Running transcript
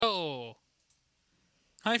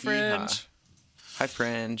Hi, Fringe. Hi,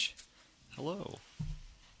 Fringe. Hello.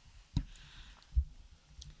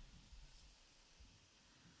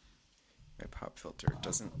 My pop filter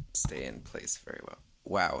doesn't stay in place very well.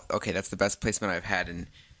 Wow. Okay, that's the best placement I've had in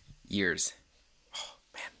years. Oh,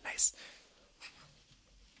 man, nice.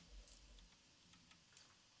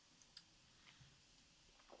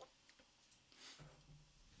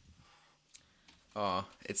 Oh,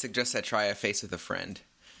 it suggests I try a face with a friend.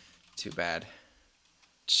 Too bad.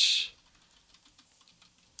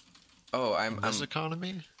 Oh, In this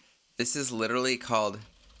economy? This is literally called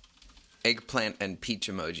eggplant and peach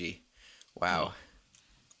emoji. Wow.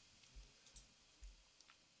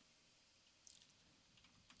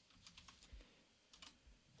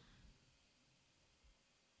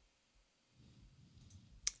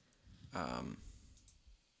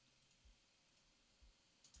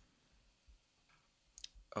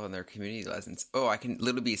 Oh, and their community lessons. Oh, I can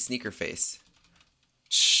literally be sneaker face.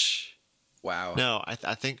 Shh. Wow. No, I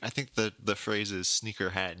think the phrase is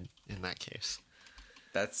sneakerhead in that case.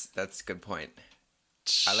 That's a good point.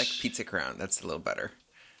 I like pizza crown. That's a little better.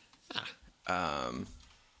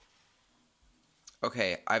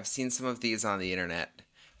 Okay, I've seen some of these on the internet.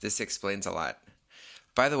 This explains a lot.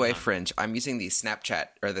 By the way, Fringe, I'm using the Snapchat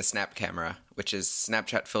or the Snap camera, which is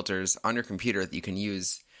Snapchat filters on your computer that you can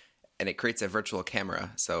use, and it creates a virtual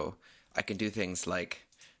camera, so I can do things like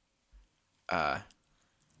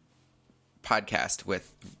podcast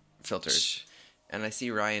with filters. And I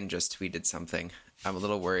see Ryan just tweeted something. I'm a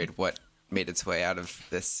little worried what made its way out of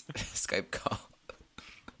this Skype call.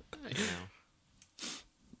 You know.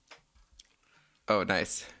 Oh,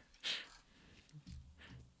 nice.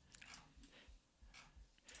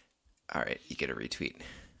 All right, you get a retweet.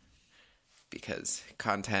 Because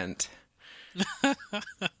content.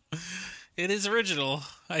 It is original,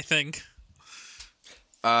 I think.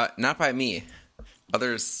 Not by me.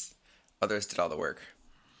 Others did all the work.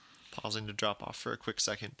 Pausing to drop off for a quick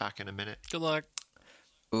second. Back in a minute. Good luck.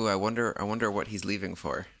 Ooh, I wonder what he's leaving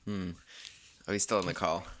for. Oh, he's still in the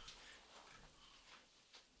call.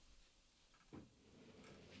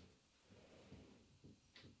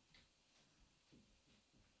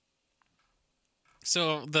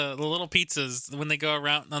 So the little pizzas, when they go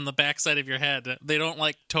around on the backside of your head, they don't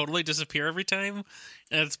like totally disappear every time,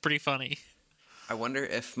 and it's pretty funny. I wonder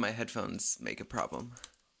if my headphones make a problem.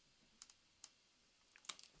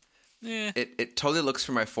 Yeah. It totally looks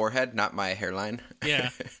for my forehead, not my hairline.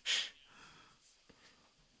 Yeah.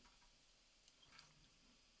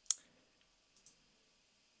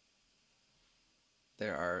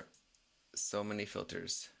 There are so many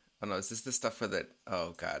filters. Oh no, is this the stuff where the...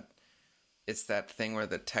 Oh god. It's that thing where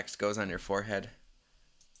the text goes on your forehead.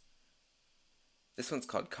 This one's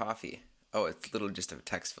called coffee. Oh, it's literally just a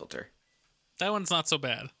text filter. That one's not so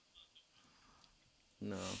bad.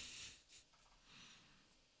 No.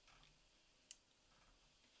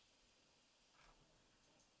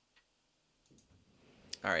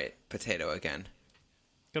 Alright, potato again.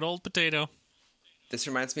 Good old potato. This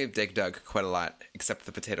reminds me of Dig Dug quite a lot, except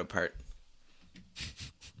the potato part.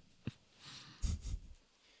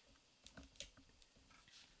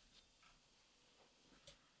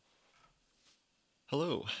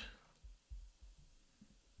 Hello.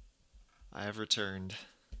 I have returned.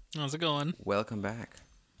 How's it going? Welcome back.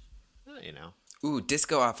 You know. Ooh,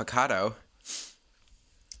 disco avocado.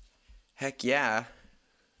 Heck yeah.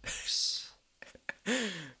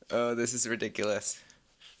 Oh, this is ridiculous.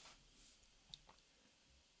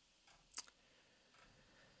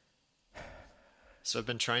 So I've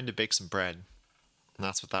been trying to bake some bread. And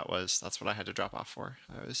that's what that was. That's what I had to drop off for.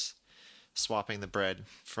 I was swapping the bread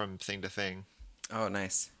from thing to thing. Oh,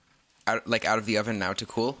 nice. Out of the oven now to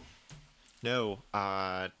cool? No,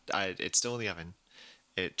 it's still in the oven.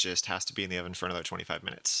 It just has to be in the oven for another 25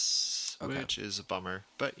 minutes, Okay. which is a bummer.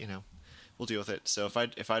 But, you know, we'll deal with it. So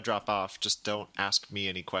if I drop off, just don't ask me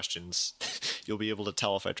any questions. You'll be able to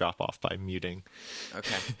tell if I drop off by muting.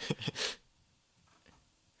 Okay.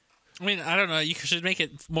 I mean, I don't know. You should make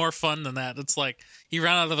it more fun than that. It's like you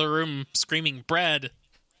run out of the room screaming bread.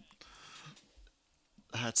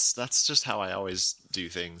 That's just how I always do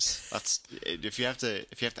things. That's if you have to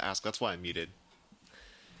ask. That's why I'm muted.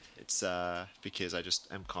 It's because I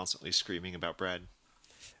just am constantly screaming about bread.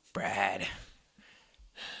 Bread.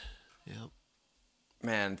 Yep.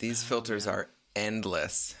 Man, these filters are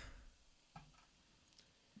endless.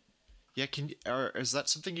 Yeah, is that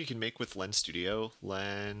something you can make with Lens Studio?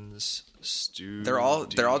 Lens Studio.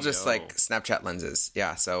 They're all just like Snapchat lenses.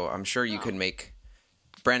 Yeah, so I'm sure you could make...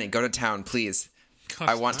 Brandon, go to town, please. Gosh,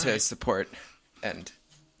 I want to nice. support, and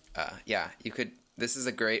yeah, you could... This is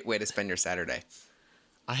a great way to spend your Saturday.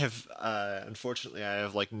 I have, unfortunately, I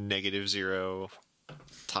have like -0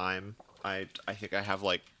 time. I think I have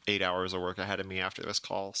like 8 hours of work ahead of me after this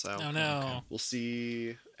call. So Oh no. we'll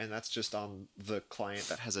see. And that's just on the client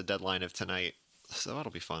that has a deadline of tonight. So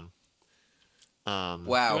that'll be fun.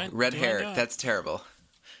 Wow, red do I hair. know? That's terrible.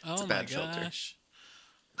 Oh a my bad filter. gosh.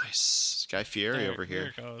 Nice. Guy Fieri over here. There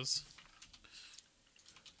it goes.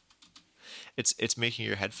 It's making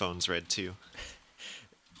your headphones red too.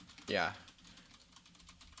 Yeah.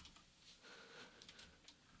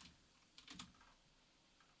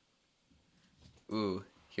 Ooh,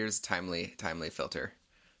 here's timely filter.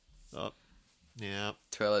 Oh, yeah.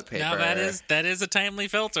 Toilet paper. Now that is a timely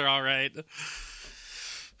filter, all right.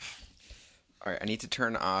 All right, I need to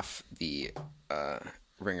turn off the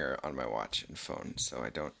ringer on my watch and phone so I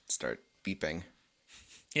don't start beeping.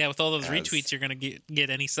 Yeah, with all those retweets, you're gonna get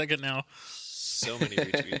any second now. So many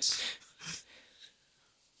retweets.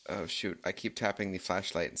 Oh shoot! I keep tapping the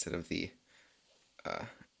flashlight instead of the.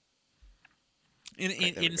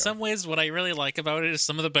 In some ways, what I really like about it is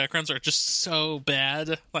some of the backgrounds are just so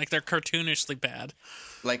bad, like they're cartoonishly bad.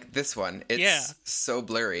 Like this one, it's so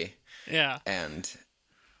blurry. Yeah, And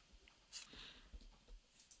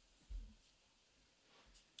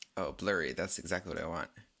blurry. That's exactly what I want.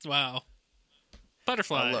 wow,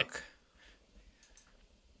 butterfly. Oh, look.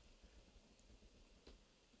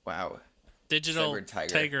 Wow. Digital Cyber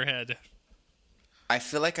tiger head. I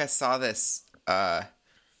feel like I saw this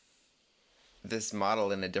this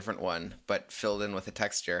model in a different one, but filled in with a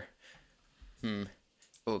texture.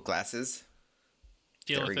 Oh, glasses.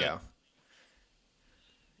 Deal there with we it. go.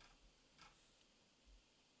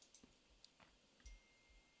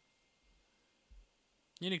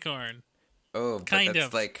 Unicorn. Oh, but Kind that's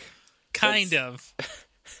of. like Kind of.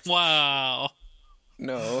 Wow.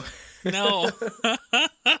 no. No.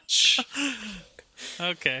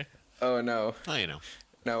 Okay. Oh no. Oh, you know.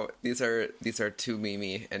 No, these are too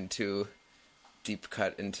memey and too deep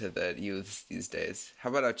cut into the youths these days. How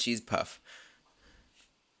about a cheese puff?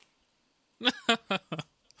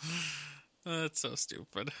 That's so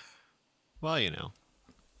stupid. Well, you know.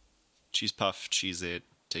 Cheese puff, cheese it,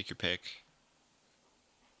 take your pick.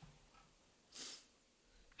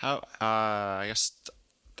 How? I guess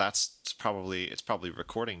it's probably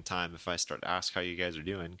recording time if I start to ask how you guys are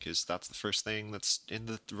doing, because that's the first thing that's in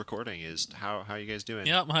the recording is how you guys doing.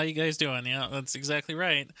 Yep, how you guys doing? Yeah, that's exactly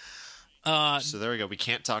right. So there we go. We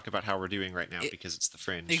can't talk about how we're doing right now because it's the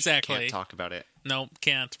Fringe. Exactly. Can't talk about it. Nope,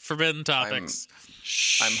 can't. Forbidden topics.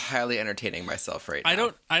 I'm highly entertaining myself right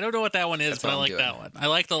now. I don't know what that one is, That's but what I I'm like doing. that one. I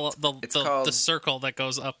like the It's called- the circle that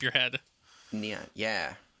goes up your head. Neon.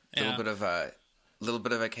 Yeah. A Yeah. little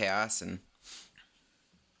bit of a chaos and.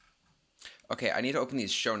 Okay, I need to open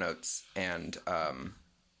these show notes and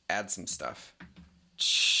add some stuff.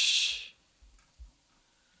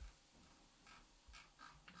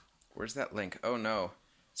 Where's that link? Oh no.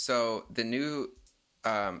 So the new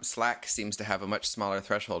Slack seems to have a much smaller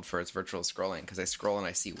threshold for its virtual scrolling because I scroll and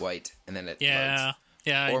I see white and then it Yeah. loads.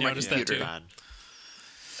 Yeah, I Or my noticed that computer. too. Bad.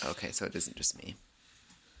 Okay, so it isn't just me.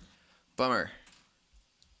 Bummer.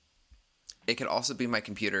 It could also be my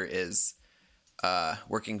computer is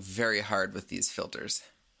working very hard with these filters.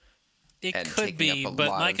 It and could taking be, up a but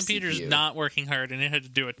lot my of computer's CPU. not working hard, and it had to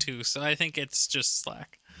do it too. So I think it's just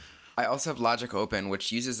Slack. I also have Logic Open,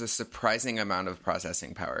 which uses a surprising amount of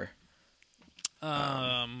processing power.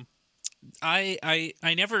 I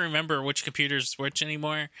never remember which computer's which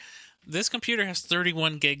anymore. This computer has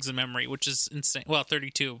 31 gigs of memory, which is insane. Well,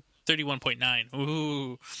 32, 31.9.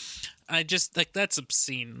 Ooh, I just like that's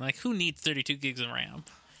obscene. Like, who needs 32 gigs of RAM?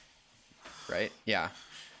 Right? Yeah.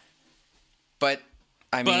 But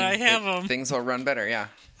I mean, I have 'em. Things will run better. Yeah.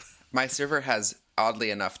 My server has, oddly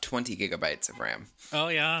enough, 20 gigabytes of RAM. Oh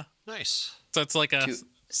yeah, Nice. so it's like a Two-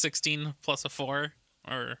 16 plus a 4,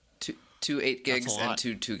 or Two 8 gigs That's a and lot.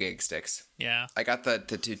 two 2 gig sticks. yeah. I got the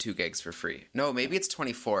two 2 gigs for free. No, maybe it's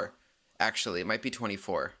 24. Actually, it might be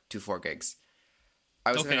 24. 4 gigs.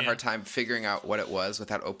 I was having a hard time figuring out what it was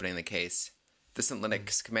without opening the case. This is a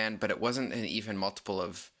Linux command, but it wasn't an even multiple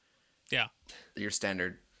of Yeah. your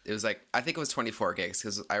standard. It was like, I think it was 24 gigs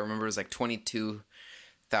because I remember it was like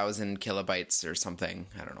 22,000 kilobytes or something.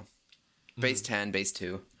 I don't know. Base 10, base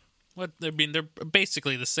 2. What I mean, they're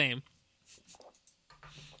basically the same.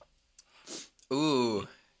 Ooh,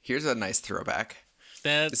 here's a nice throwback.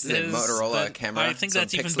 This is a Motorola camera, I think so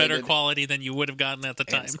that's even better pixelated quality than you would have gotten at the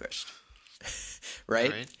time. And squished.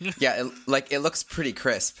 Right? Right. Yeah, it looks pretty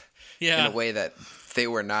crisp Yeah, in a way that they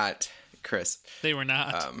were not crisp. they were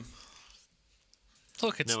not.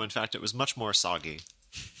 Look, it's No, in fact, it was much more soggy.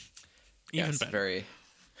 even Yes, better. very,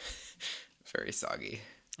 very soggy.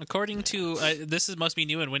 According to must be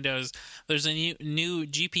new in Windows. There's a new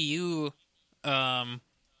GPU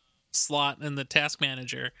slot in the task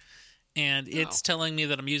manager, and it's telling me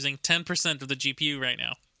that I'm using 10% of the GPU right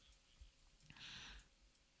now.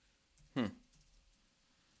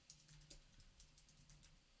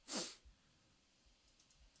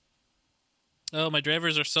 Oh, my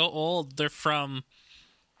drivers are so old. They're from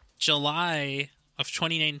July of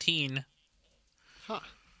 2019. Huh.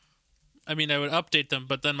 I mean, I would update them,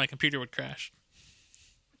 but then my computer would crash.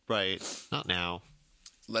 Right. Not now.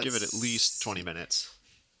 Give it at least 20 minutes.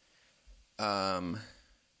 So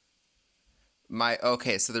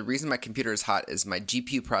the reason my computer is hot is my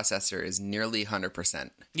GPU processor is nearly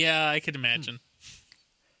 100%. Yeah, I could imagine.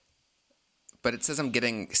 But it says I'm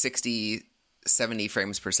getting 60, 70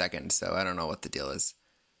 frames per second, so I don't know what the deal is.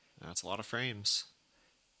 That's a lot of frames.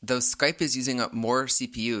 Though Skype is using up more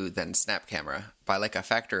CPU than Snap Camera by like a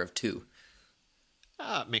factor of 2.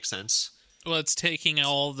 Makes sense. Well, it's taking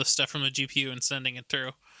all the stuff from the GPU and sending it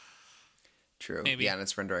through. True. Maybe. Yeah, and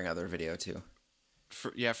it's rendering other video too.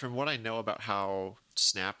 From what I know about how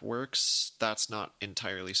Snap works, that's not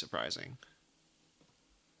entirely surprising.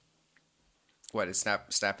 What is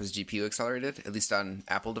Snap is GPU accelerated, at least on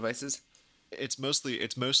Apple devices? It's mostly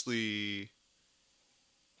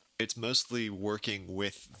working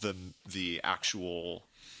with the actual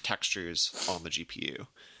textures on the GPU.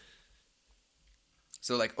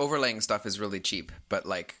 So like overlaying stuff is really cheap, but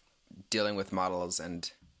like dealing with models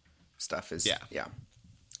and stuff is yeah.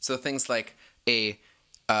 So things like a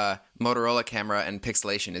Motorola camera and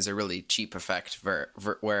pixelation is a really cheap effect,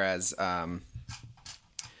 whereas hold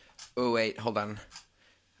on.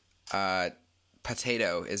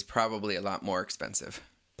 Potato is probably a lot more expensive.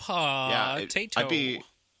 Potato. I'd be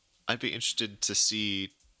interested to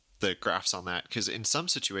see the graphs on that, because in some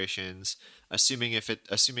situations, assuming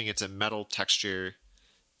it's a metal texture,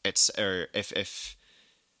 if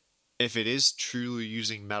it is truly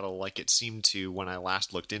using metal like it seemed to when I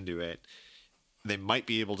last looked into it, they might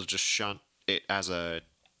be able to just shunt it as a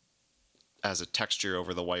texture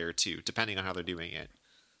over the wire too, depending on how they're doing it.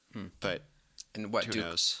 But and what who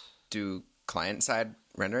knows? Do client side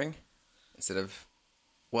rendering instead of?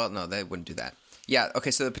 Well, no, they wouldn't do that. Yeah, okay.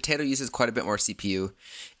 So the Potato uses quite a bit more CPU.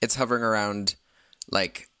 It's hovering around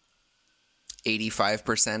like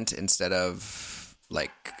 85% instead of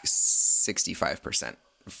like 65%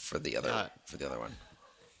 for the other one.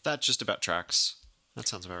 That just about tracks. That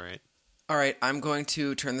sounds about right. All right, I'm going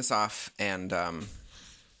to turn this off and all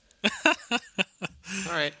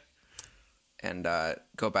right, and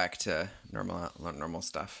go back to normal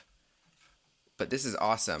stuff. But this is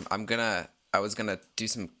awesome. I was gonna do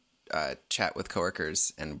some chat with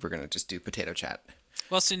coworkers, and we're gonna just do potato chat.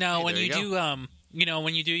 Well, see now when you go. do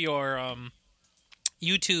when you do your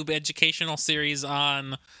YouTube educational series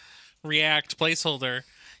on React placeholder,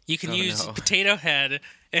 you can use Potato Head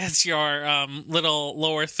as your little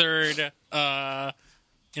lower third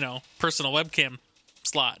personal webcam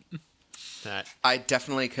slot. I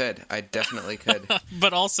definitely could.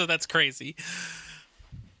 But also that's crazy.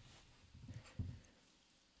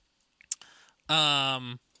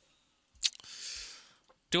 Do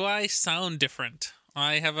I sound different?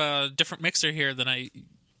 I have a different mixer here than I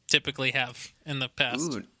typically have in the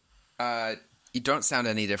past. Ooh, you don't sound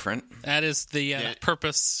any different. That is the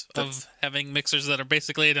purpose of having mixers that are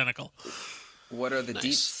basically identical. What are the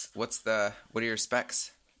deets? What are your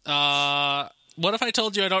specs? What if I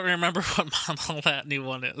told you I don't remember what model that new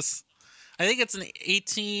one is? I think it's an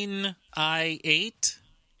 18i8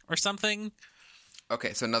 or something.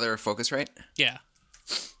 Okay, so another Focusrite? Yeah.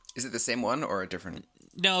 Is it the same one or a different?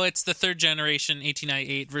 No, it's the third generation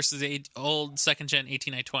 18i8 versus the old second gen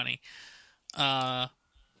 18i20.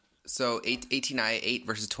 So 18i8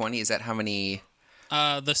 versus 20, is that how many?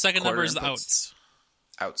 The second number is the inputs? outs.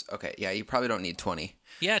 Outs, okay. Yeah, you probably don't need 20.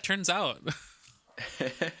 Yeah, it turns out.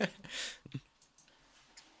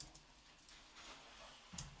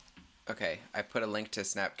 Okay, I put a link to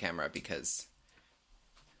Snap Camera because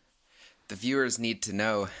the viewers need to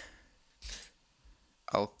know.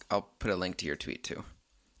 I'll put a link to your tweet too.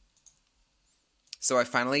 So I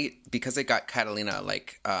finally, because I got Catalina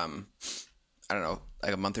like I don't know,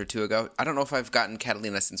 like a month or two ago. I don't know if I've gotten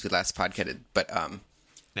Catalina since we last podcasted, but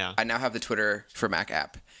yeah. I now have the Twitter for Mac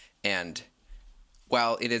app, and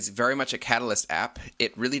while it is very much a Catalyst app,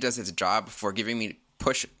 it really does its job for giving me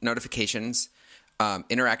push notifications,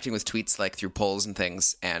 interacting with tweets like through polls and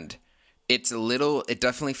things, and it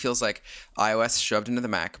definitely feels like iOS shoved into the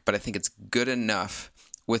Mac, but I think it's good enough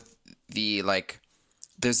with the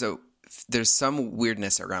there's some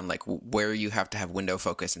weirdness around like where you have to have window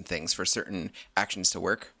focus and things for certain actions to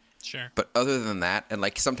work. Sure. But other than that, and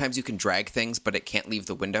like sometimes you can drag things, but it can't leave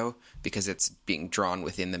the window because it's being drawn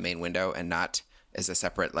within the main window and not as a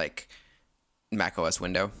separate like macOS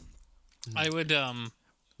window. I would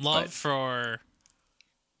love for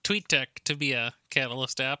TweetDeck to be a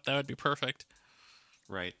Catalyst app. That would be perfect.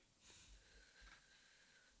 Right.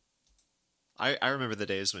 I remember the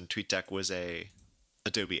days when TweetDeck was a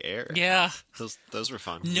Adobe Air. Yeah. Those were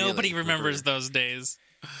fun. Nobody remembers those days.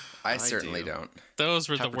 I certainly don't. Those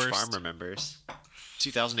were Pepperidge the worst. Farm remembers.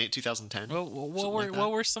 2008, 2010. Well,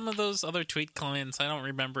 what were some of those other tweet clients? I don't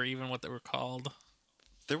remember even what they were called.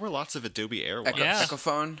 There were lots of Adobe Air ones. Yeah.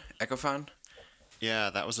 Echophone.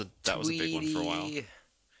 Yeah, that was a big one for a while.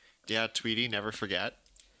 Yeah, Tweety, never forget.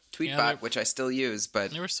 Tweetbot, which I still use,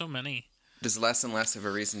 but there were so many. There's less and less of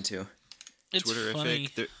a reason to. It's Twitterific. funny.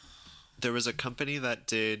 There was a company that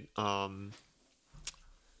did Oh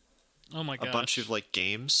my gosh. a bunch of like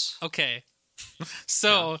games. Okay.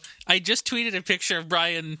 So I just tweeted a picture of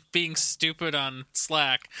Brian being stupid on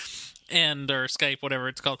Slack or Skype, whatever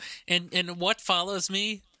it's called. And what follows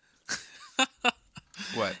me?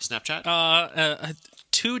 What? Snapchat?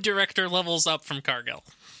 2 director levels up from Cargill.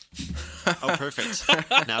 Oh, perfect.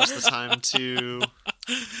 Now's the time to...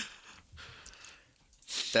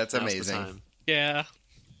 That's amazing. Yeah.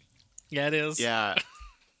 Yeah, it is. Yeah.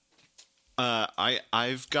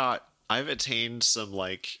 I've attained some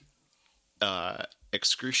like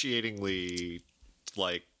excruciatingly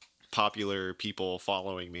like popular people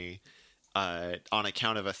following me on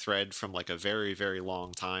account of a thread from like a very, very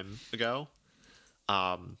long time ago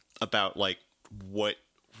about like what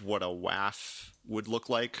a WAF would look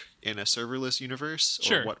like in a serverless universe,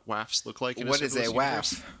 Sure. or what WAFs look like in What a is serverless a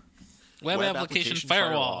universe. WAF? Web application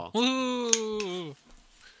firewall. Woo! Cool,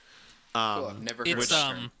 I've never heard of It's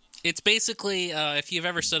that term. it's basically if you've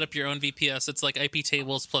ever set up your own VPS, it's like IP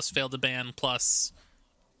tables plus fail to ban plus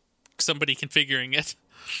somebody configuring it.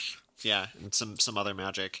 Yeah, and some other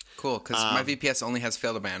magic. Cool, because my VPS only has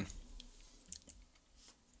fail to ban.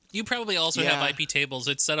 You probably also Yeah. have IP tables.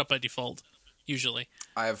 It's set up by default, usually.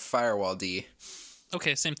 I have firewall D,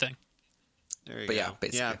 Okay, same thing. There you but go. yeah,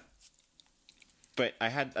 basically. Yeah. But I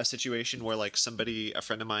had a situation where like a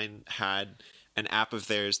friend of mine had an app of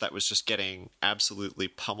theirs that was just getting absolutely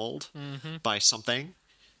pummeled by something.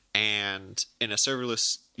 And in a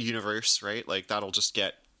serverless universe, right? Like that'll just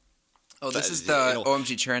get... Oh, this is the it'll-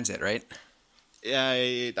 OMG Transit, right? Yeah,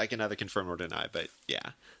 I can neither confirm or deny, but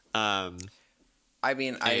yeah. I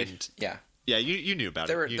mean, yeah. Yeah, you knew about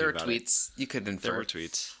There were it. You there knew were about it. tweets you could infer. There were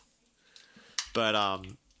tweets. But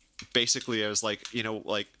basically I was like,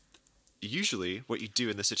 like usually what you do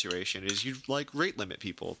in this situation is you like rate limit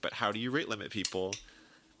people, but how do you rate limit people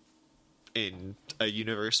in a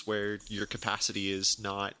universe where your capacity is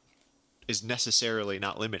necessarily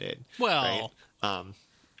not limited? Well, right?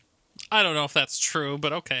 I don't know if that's true,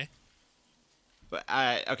 but okay. But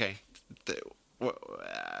okay.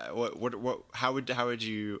 How would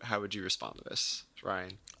you respond to this,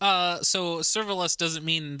 Ryan? So serverless doesn't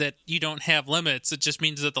mean that you don't have limits. It just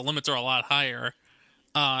means that the limits are a lot higher.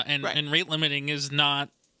 And rate limiting is not...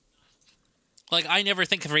 Like, I never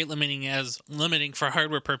think of rate limiting as limiting for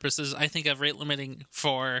hardware purposes. I think of rate limiting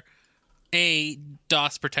for A,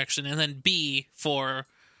 DOS protection, and then B, for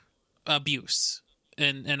abuse.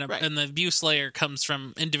 And the abuse layer comes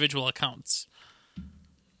from individual accounts.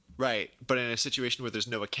 Right, but in a situation where there's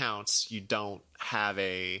no accounts, you don't have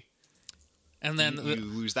a... And then you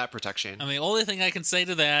lose that protection. And the only thing I can say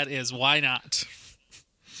to that is, why not?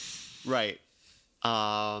 Right.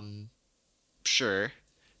 Sure.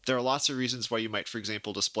 There are lots of reasons why you might, for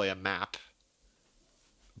example, display a map,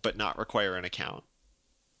 but not require an account.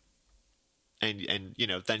 And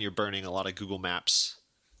then you're burning a lot of Google Maps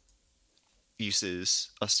uses,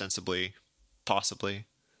 ostensibly, possibly,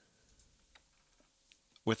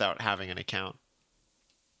 without having an account.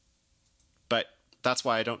 But that's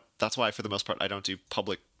why for the most part I don't do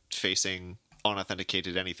public facing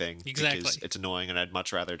unauthenticated anything. Exactly. Because it's annoying and I'd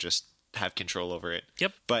much rather just have control over it.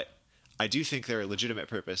 Yep. But I do think there are legitimate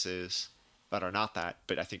purposes that are not that,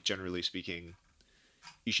 but I think generally speaking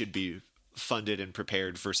you should be funded and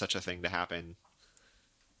prepared for such a thing to happen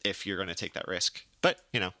if you're going to take that risk. But,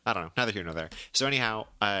 I don't know, neither here nor there. So anyhow,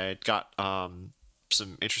 I got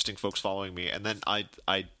some interesting folks following me, and then I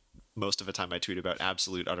most of the time I tweet about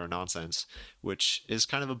absolute utter nonsense, which is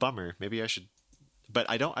kind of a bummer. Maybe I should, but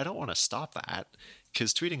I don't want to stop that,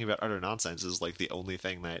 because tweeting about utter nonsense is like the only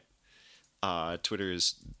thing that Twitter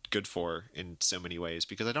is good for in so many ways,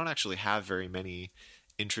 because I don't actually have very many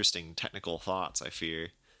interesting technical thoughts, I fear.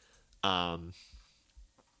 But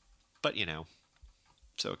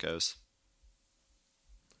so it goes.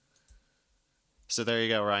 So there you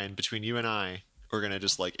go, Ryan. Between you and I, we're gonna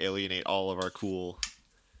just like alienate all of our cool,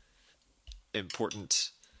 important,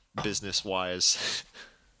 business-wise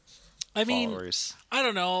I mean, followers. I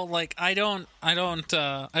don't know. Like, I don't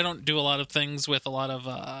do a lot of things with a lot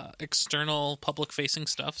of external public-facing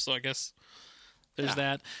stuff. So I guess there's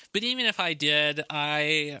that. But even if I did,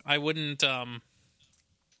 I wouldn't.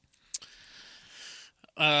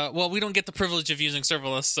 Well, we don't get the privilege of using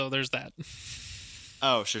serverless, so there's that.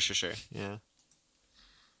 Oh, sure. Yeah.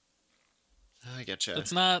 I getcha.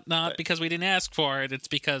 It's not because we didn't ask for it. It's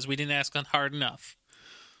because we didn't ask hard enough.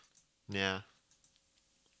 Yeah.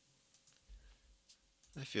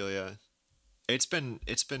 I feel ya. It's been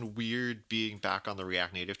weird being back on the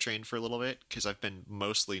React Native train for a little bit, because I've been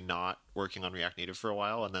mostly not working on React Native for a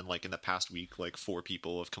while, and then like in the past week, like 4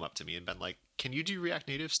 people have come up to me and been like, "Can you do React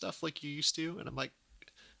Native stuff like you used to?" And I'm like,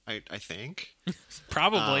 I think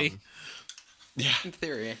Probably. yeah, In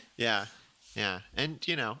theory. yeah, and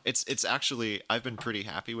it's actually, I've been pretty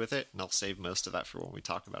happy with it, and I'll save most of that for when we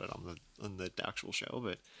talk about it on the actual show,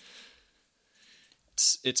 but.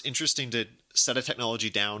 It's interesting to set a technology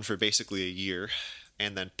down for basically a year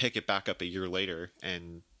and then pick it back up a year later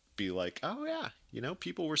and be like, oh yeah,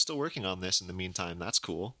 people were still working on this in the meantime. That's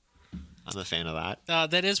cool. I'm a fan of that.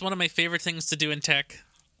 That is one of my favorite things to do in tech.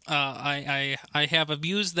 I have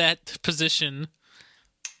abused that position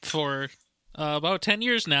for about 10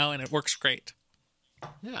 years now, and it works great.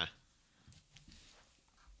 Yeah.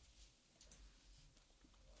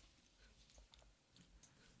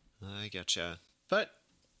 I getcha. But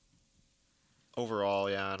overall,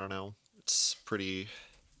 yeah, I don't know. It's pretty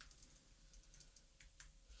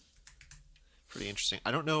interesting.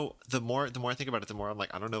 I don't know. The more I think about it, the more I'm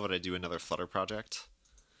like, I don't know what I'd do another Flutter project.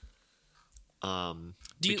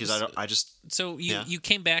 Because I just. So you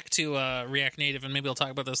came back to React Native, and maybe we'll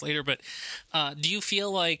talk about this later. But do you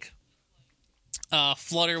feel like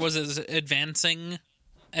Flutter was as advancing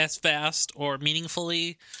as fast or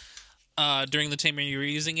meaningfully during the time you were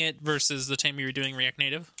using it versus the time you were doing React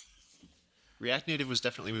Native? React Native was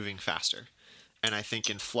definitely moving faster. And I think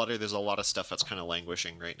in Flutter, there's a lot of stuff that's kind of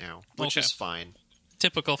languishing right now, which is fine.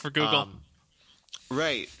 Typical for Google.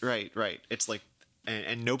 Right. It's like,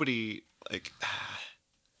 and nobody, like,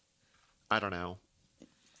 I don't know.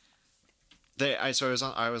 I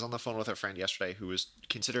was on the phone with a friend yesterday who was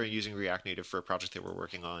considering using React Native for a project they were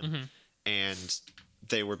working on. And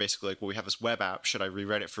they were basically like, well, we have this web app. Should I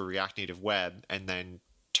rewrite it for React Native Web and then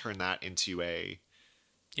turn that into a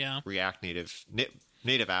React Native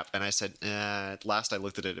app? And I said, last I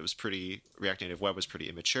looked at it, React Native Web was pretty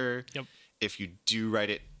immature. Yep. If you do write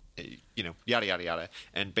it, yada, yada, yada.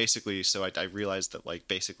 And basically, so I realized that like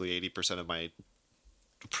basically 80% of my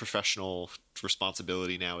professional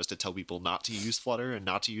responsibility now is to tell people not to use Flutter and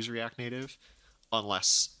not to use React Native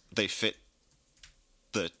unless they fit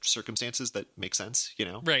the circumstances that make sense,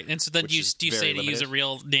 Right. And so then do you say to use a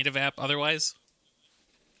real native app otherwise?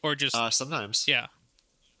 Or just... sometimes. Yeah.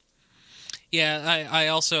 Yeah, I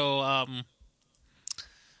also...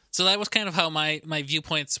 so that was kind of how my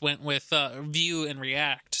viewpoints went with Vue and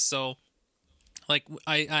React. So, like,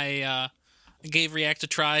 I gave React a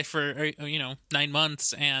try for, 9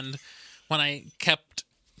 months, and when I kept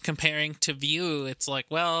comparing to Vue, it's like,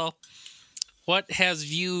 well... what has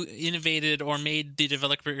Vue innovated or made the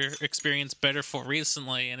developer experience better for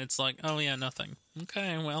recently? And it's like, oh yeah, nothing.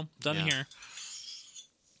 Okay, well, done here.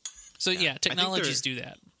 So yeah, technologies do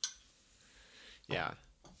that. Yeah.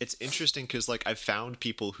 It's interesting because like I've found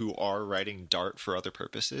people who are writing Dart for other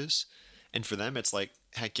purposes, and for them it's like,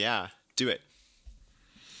 heck yeah, do it.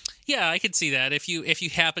 Yeah, I could see that. If you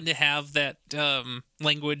happen to have that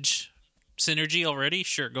language synergy already,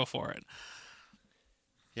 sure, go for it.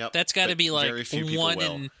 Yep. That's got to be like 1 will.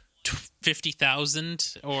 in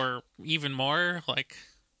 50,000 or even more. Like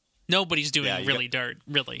nobody's doing Dart,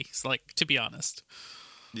 really. It's like, to be honest.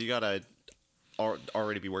 You gotta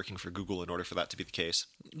already be working for Google in order for that to be the case.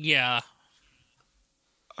 Yeah.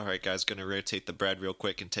 All right, guys, gonna rotate the bread real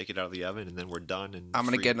quick and take it out of the oven, and then we're done. And I'm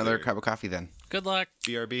gonna get another cup of coffee then. Good luck.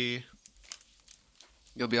 BRB.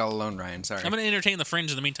 You'll be all alone, Ryan. Sorry. I'm gonna entertain the Fringe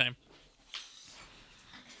in the meantime.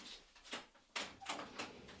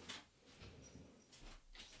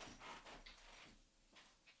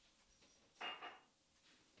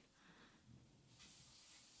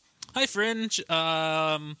 Hi, Fringe.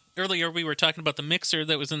 Earlier we were talking about the mixer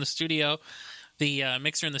that was in the studio. The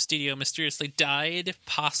mixer in the studio mysteriously died,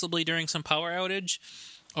 possibly during some power outage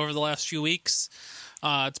over the last few weeks.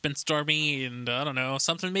 It's been stormy, and I don't know,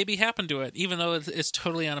 something maybe happened to it, even though it's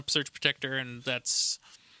totally on a surge protector, and that's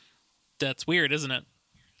weird, isn't it?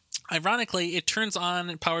 Ironically, it turns on,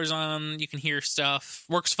 it powers on, you can hear stuff,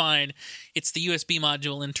 works fine. It's the USB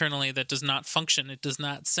module internally that does not function. It does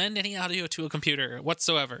not send any audio to a computer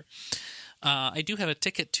whatsoever. I do have a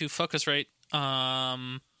ticket to Focusrite.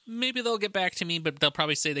 Maybe they'll get back to me, but they'll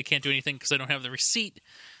probably say they can't do anything because I don't have the receipt,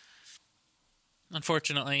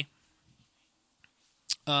 unfortunately.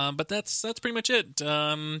 But that's pretty much it.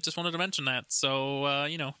 Just wanted to mention that. So,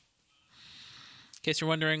 in case you're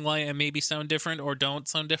wondering why I maybe sound different or don't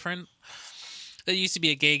sound different, there used to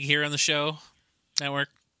be a gig here on the show network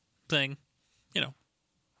thing.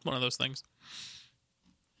 One of those things.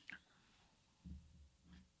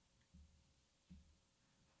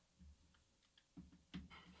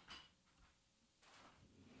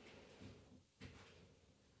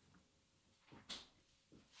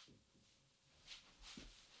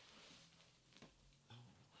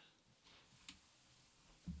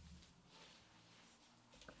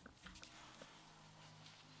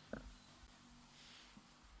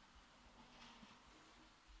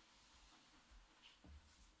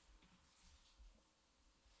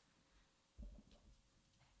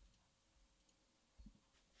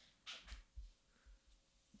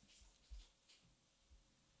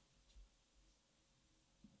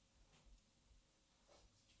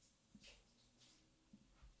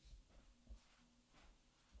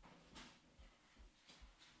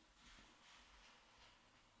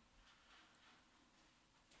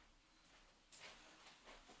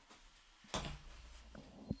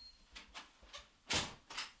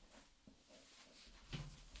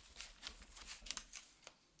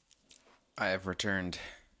 I have returned.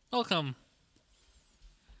 Welcome.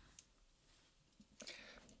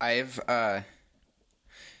 I've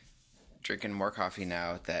drinking more coffee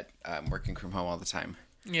now that I'm working from home all the time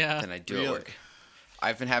Yeah. than I do at work.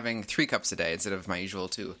 I've been having 3 cups a day instead of my usual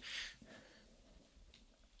 2.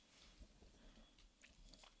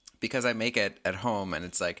 Because I make it at home, and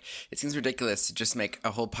it's like, it seems ridiculous to just make a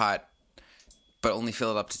whole pot but only fill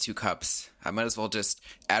it up to 2 cups. I might as well just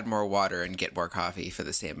add more water and get more coffee for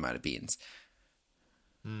the same amount of beans.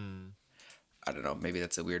 I don't know. Maybe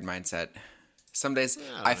that's a weird mindset. Some days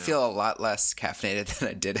I feel a lot less caffeinated than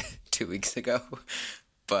I did 2 weeks ago.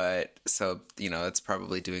 But so, it's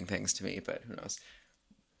probably doing things to me, but who knows?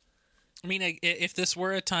 I mean, if this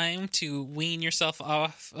were a time to wean yourself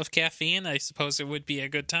off of caffeine, I suppose it would be a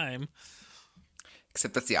good time.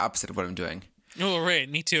 Except that's the opposite of what I'm doing. Oh, right.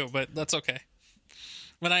 Me too, but that's okay.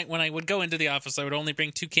 When I would go into the office, I would only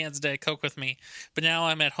bring 2 cans a day of Coke with me. But now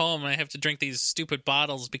I'm at home and I have to drink these stupid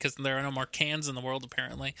bottles because there are no more cans in the world,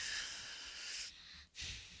 apparently.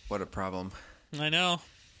 What a problem. I know.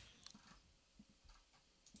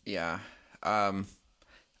 Yeah. I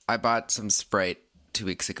bought some Sprite 2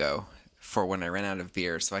 weeks ago for when I ran out of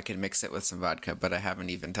beer so I could mix it with some vodka, but I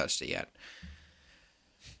haven't even touched it yet.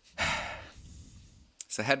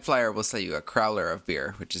 So Head Flyer will sell you a crowler of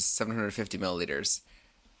beer, which is 750 milliliters.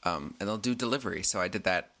 And they'll do delivery. So I did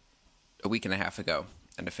that a week and a half ago,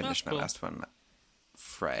 and I finished my last one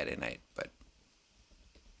Friday night. But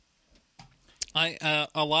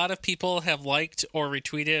a lot of people have liked or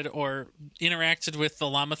retweeted or interacted with the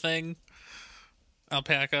llama thing,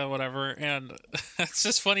 Alpaca, whatever, and it's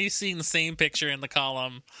just funny seeing the same picture in the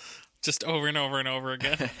column just over and over and over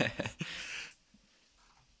again.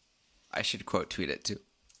 I should quote tweet it too,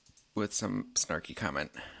 with some snarky comment.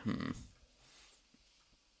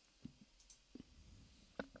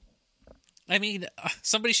 I mean,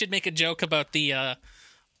 somebody should make a joke about the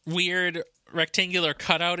weird rectangular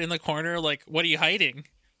cutout in the corner. Like, what are you hiding?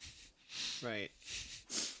 Right.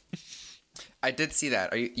 I did see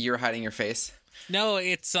that. You're hiding your face? No,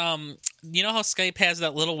 it's you know how Skype has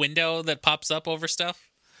that little window that pops up over stuff?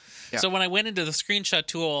 Yeah. So when I went into the screenshot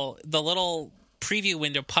tool, the little preview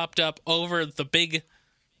window popped up over the big,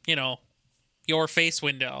 your face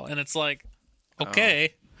window, and it's like,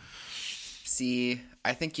 okay. See,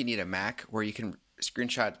 I think you need a Mac where you can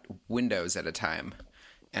screenshot windows at a time.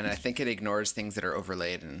 And I think it ignores things that are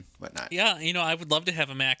overlaid and whatnot. Yeah, I would love to have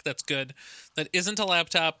a Mac that's good. That isn't a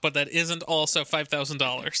laptop, but that isn't also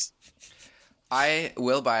 $5,000. I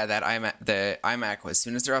will buy that the iMac as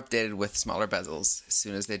soon as they're updated with smaller bezels, as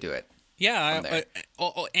soon as they do it. Yeah,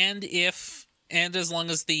 and as long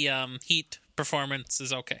as the heat performance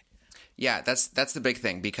is okay. Yeah, that's the big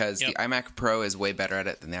thing, because the iMac Pro is way better at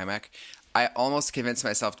it than the iMac. I almost convinced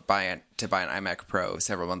myself to buy an iMac Pro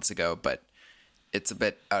several months ago, but it's a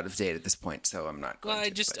bit out of date at this point, so I'm not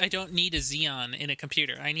going to. I don't need a Xeon in a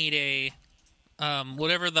computer. I need a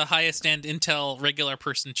whatever the highest end Intel regular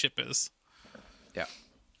person chip is. Yeah.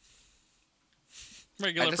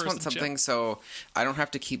 Regular I just person want something chip. so I don't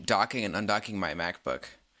have to keep docking and undocking my MacBook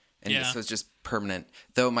And Yeah. so it's just permanent.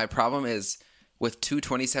 Though my problem is with two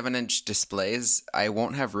 27-inch displays, I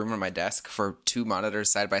won't have room on my desk for two monitors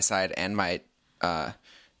side by side and my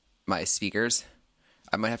my speakers.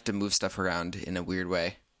 I might have to move stuff around in a weird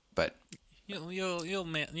way, but You'll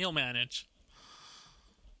manage.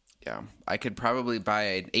 yeah, I could probably buy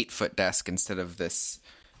an 8-foot desk instead of this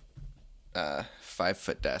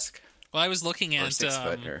 5-foot desk. Well, I was looking Or at 6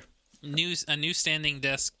 foot or a new standing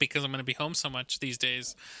desk because I'm going to be home so much these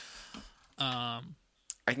days. I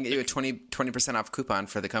can get you a 20% off coupon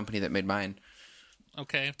for the company that made mine.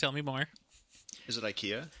 Okay, tell me more. Is it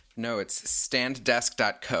IKEA? No, it's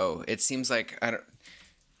standdesk.co. It seems like I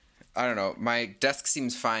don't know. My desk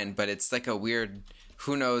seems fine, but it's like a weird,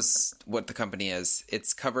 who knows what the company is.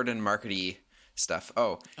 It's covered in markety stuff.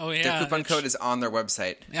 Oh yeah, the coupon code is on their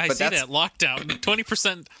website. I see that. Lockdown.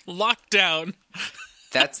 20% lockdown.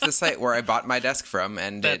 That's the site where I bought my desk from,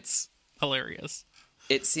 and That's hilarious.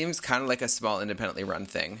 it seems kind of like a small independently run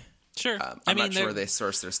thing. Sure. I'm not sure where they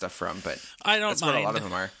source their stuff from, but I don't that's mind. what a lot of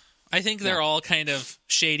them are. I think they're all kind of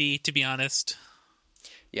shady, to be honest.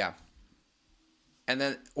 Yeah. And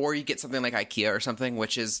then, or you get something like IKEA or something,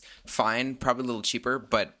 which is fine, probably a little cheaper,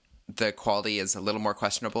 but the quality is a little more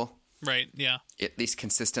questionable. Right, yeah. At least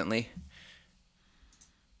consistently.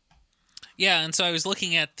 Yeah, and so I was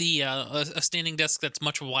looking at the a standing desk that's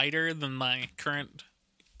much wider than my current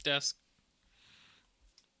desk.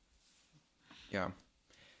 Yeah.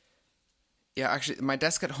 Yeah, actually, my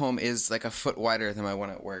desk at home is like a foot wider than my one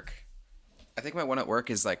at work. I think my one at work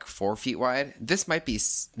is like 4 feet wide. This might be...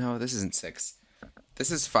 No, this isn't 6.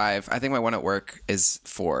 This is 5. I think my one at work is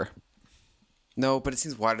 4. No, but it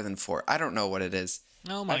seems wider than 4. I don't know what it is.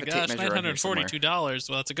 Oh I my have a tape gosh, measure around here somewhere. $942.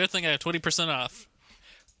 Well, it's a good thing I have 20% off.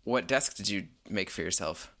 What desk did you make for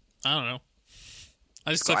yourself? I don't know.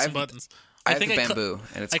 I just So clicked I some have- buttons. I have the bamboo,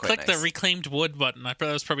 and it's I quite clicked nice. the reclaimed wood button. I thought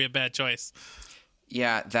that was probably a bad choice.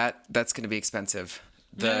 Yeah, that's going to be expensive.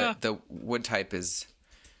 The wood type is...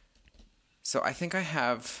 So I think I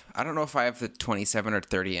don't know if I have the 27 or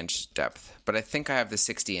 30 inch depth, but I think I have the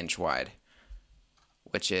 60 inch wide,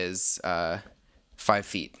 which is 5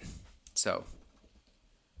 feet. So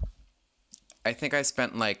I think I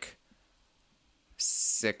spent like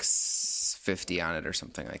 $650 on it or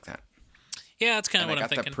something like that. Yeah, that's kind of And what I I'm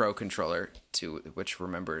got thinking. the Pro controller too, which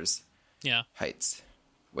remembers Yeah. heights,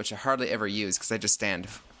 which I hardly ever use because I just stand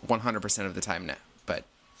 100% of the time now. But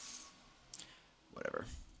whatever.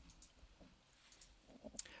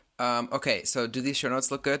 Okay, so do these show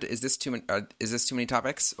notes look good? Is this too many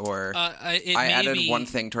topics, or I added one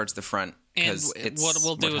thing towards the front And because it's what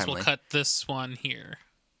we'll do more is we'll timely. cut this one here,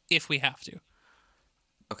 if we have to.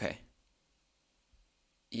 Okay.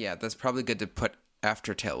 Yeah, that's probably good to put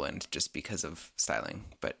after Tailwind just because of styling,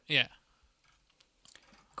 but Yeah.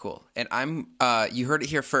 cool. And you heard it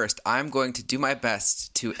here first. I'm going to do my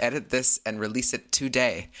best to edit this and release it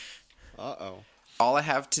today. Uh-oh. All I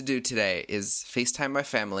have to do today is FaceTime my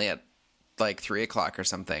family at like 3 o'clock or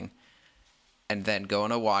something, and then go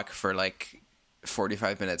on a walk for like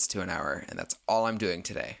 45 minutes to an hour, and that's all I'm doing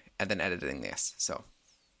today, and then editing this. So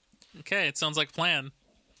Okay, it sounds like a plan.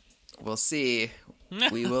 we'll see.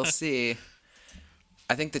 We will see.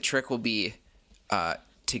 I think the trick will be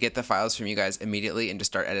to get the files from you guys immediately and to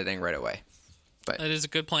start editing right away. But That is a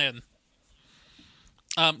good plan.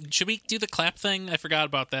 Should we do the clap thing? I forgot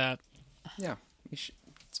about that. yeah,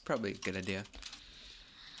 it's probably a good idea.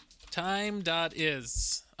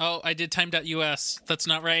 Time.is. Oh, I did time.us. That's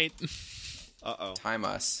not right. Uh-oh. Time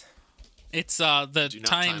us. It's the Do not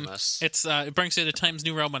time. time us. It's it brings you to Times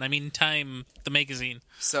New Roman. I mean Time, the magazine.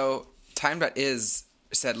 So time.is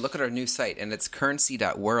said, look at our new site, and it's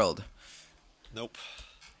currency.world. Nope.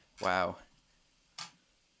 Wow.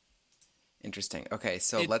 Interesting. Okay,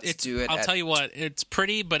 so I'll do it. tell you what. It's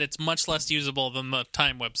pretty, but it's much less usable than the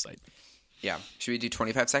Time website. Yeah. Should we do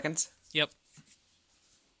 25 seconds? Yep.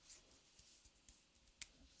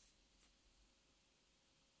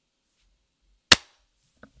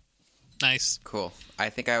 Nice. Cool. I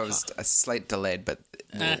think I was a slight delayed, but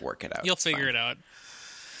we'll work it out. You'll figure it out.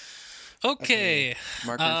 Okay.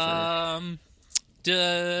 Marker I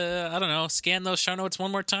don't know. Scan those show notes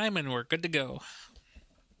one more time, and we're good to go.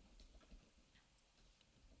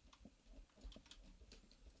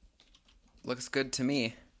 looks good to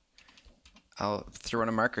me. I'll throw in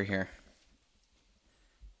a marker here.